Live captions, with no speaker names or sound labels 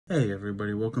Hey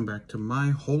everybody, welcome back to my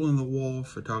hole-in-the-wall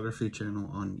photography channel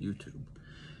on YouTube.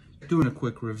 Doing a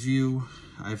quick review.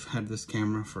 I've had this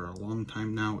camera for a long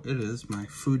time now. It is my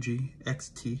Fuji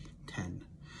X-t10.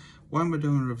 Why am I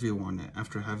doing a review on it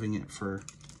after having it for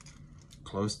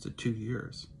close to 2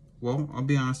 years? Well, I'll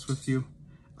be honest with you,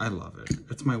 I love it.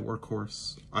 It's my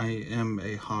workhorse. I am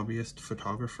a hobbyist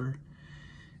photographer,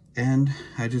 and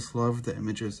I just love the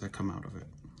images that come out of it.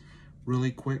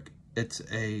 Really quick, it's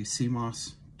a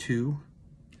CMOS 2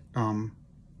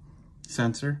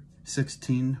 sensor,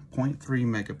 16.3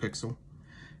 megapixel.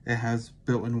 It has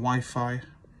built-in Wi-Fi.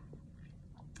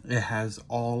 It has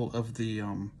all of the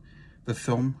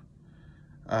film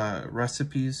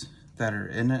recipes that are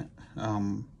in it,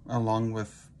 along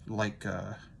with like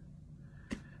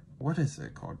what is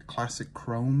it called? Classic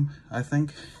Chrome, I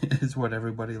think, is what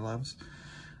everybody loves.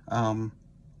 And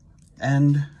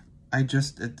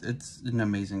it's an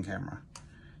amazing camera.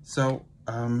 So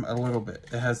a little bit.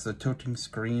 It has the tilting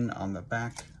screen on the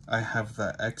back. I have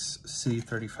the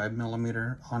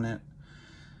XC35mm on it.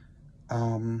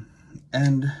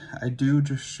 And I do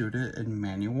just shoot it in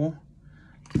manual,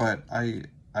 but I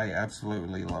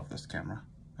absolutely love this camera.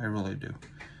 I really do.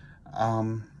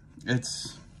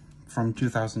 It's from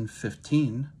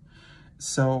 2015.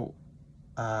 So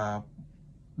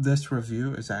this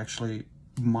review is actually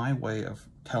my way of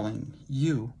telling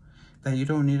you that you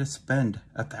don't need to spend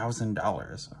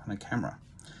 $1,000 on a camera.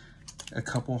 A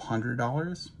couple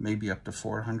 $100, maybe up to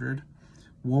 $400,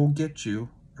 will get you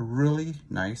a really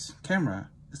nice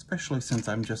camera, especially since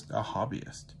I'm just a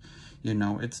hobbyist. You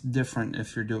know, it's different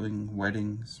if you're doing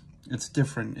weddings. It's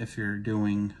different if you're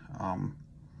doing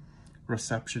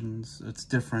receptions. It's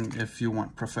different if you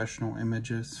want professional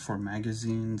images for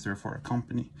magazines or for a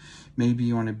company. Maybe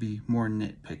you want to be more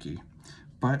nitpicky.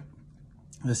 But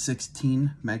the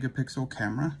 16 megapixel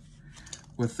camera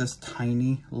with this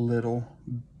tiny little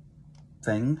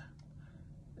thing,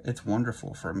 it's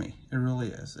wonderful for me. It really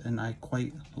is, and I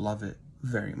quite love it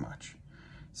very much.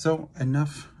 So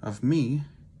enough of me.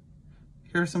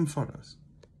 Here are some photos.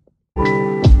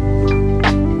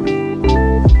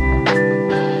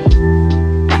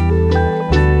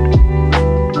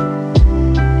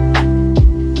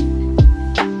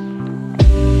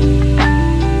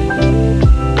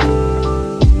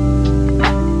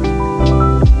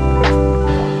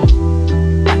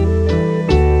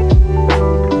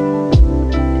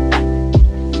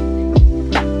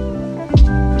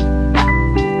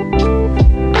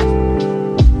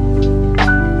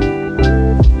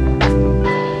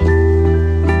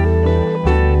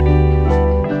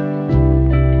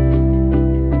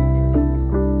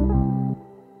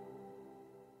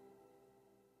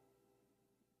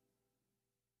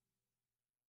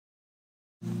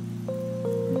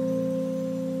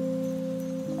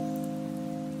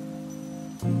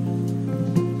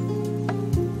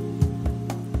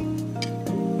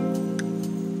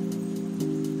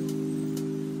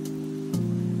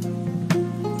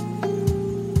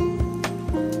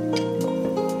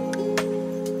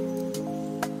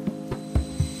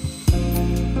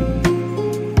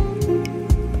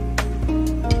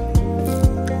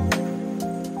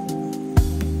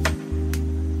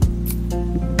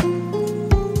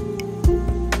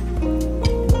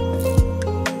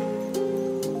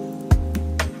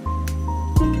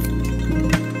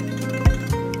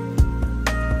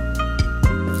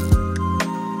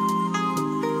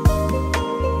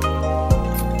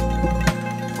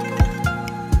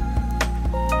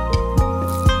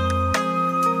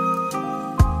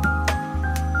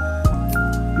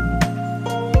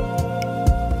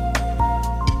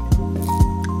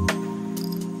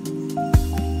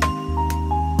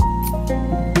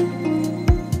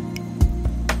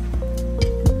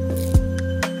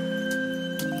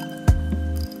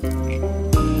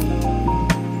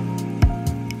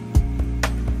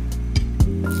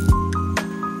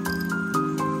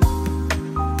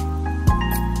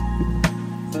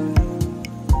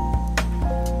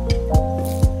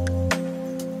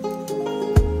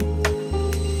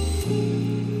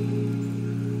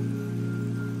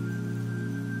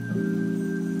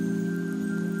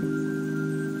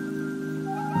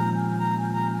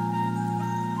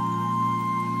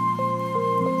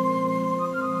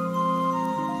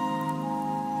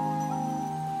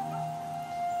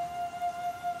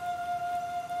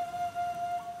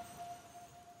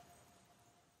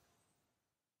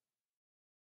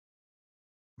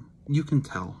 You can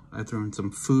tell I threw in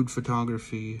some food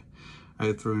photography.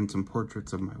 I threw in some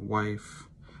portraits of my wife.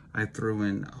 I threw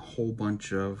in a whole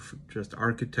bunch of just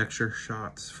architecture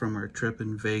shots from our trip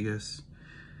in Vegas.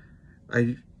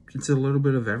 It's a little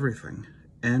bit of everything.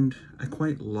 And I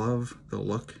quite love the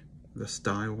look the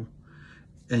style,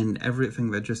 and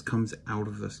everything that just comes out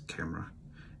of this camera.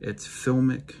 It's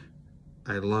filmic.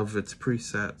 I love its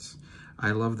presets.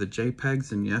 I love the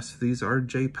JPEGs, and yes, these are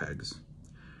JPEGs.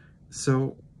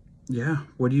 So yeah,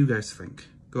 what do you guys think?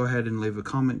 Go ahead and leave a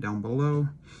comment down below.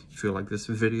 If you like this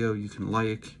video, you can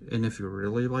like, and if you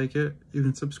really like it, you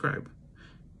can subscribe.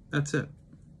 That's it.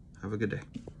 Have a good day.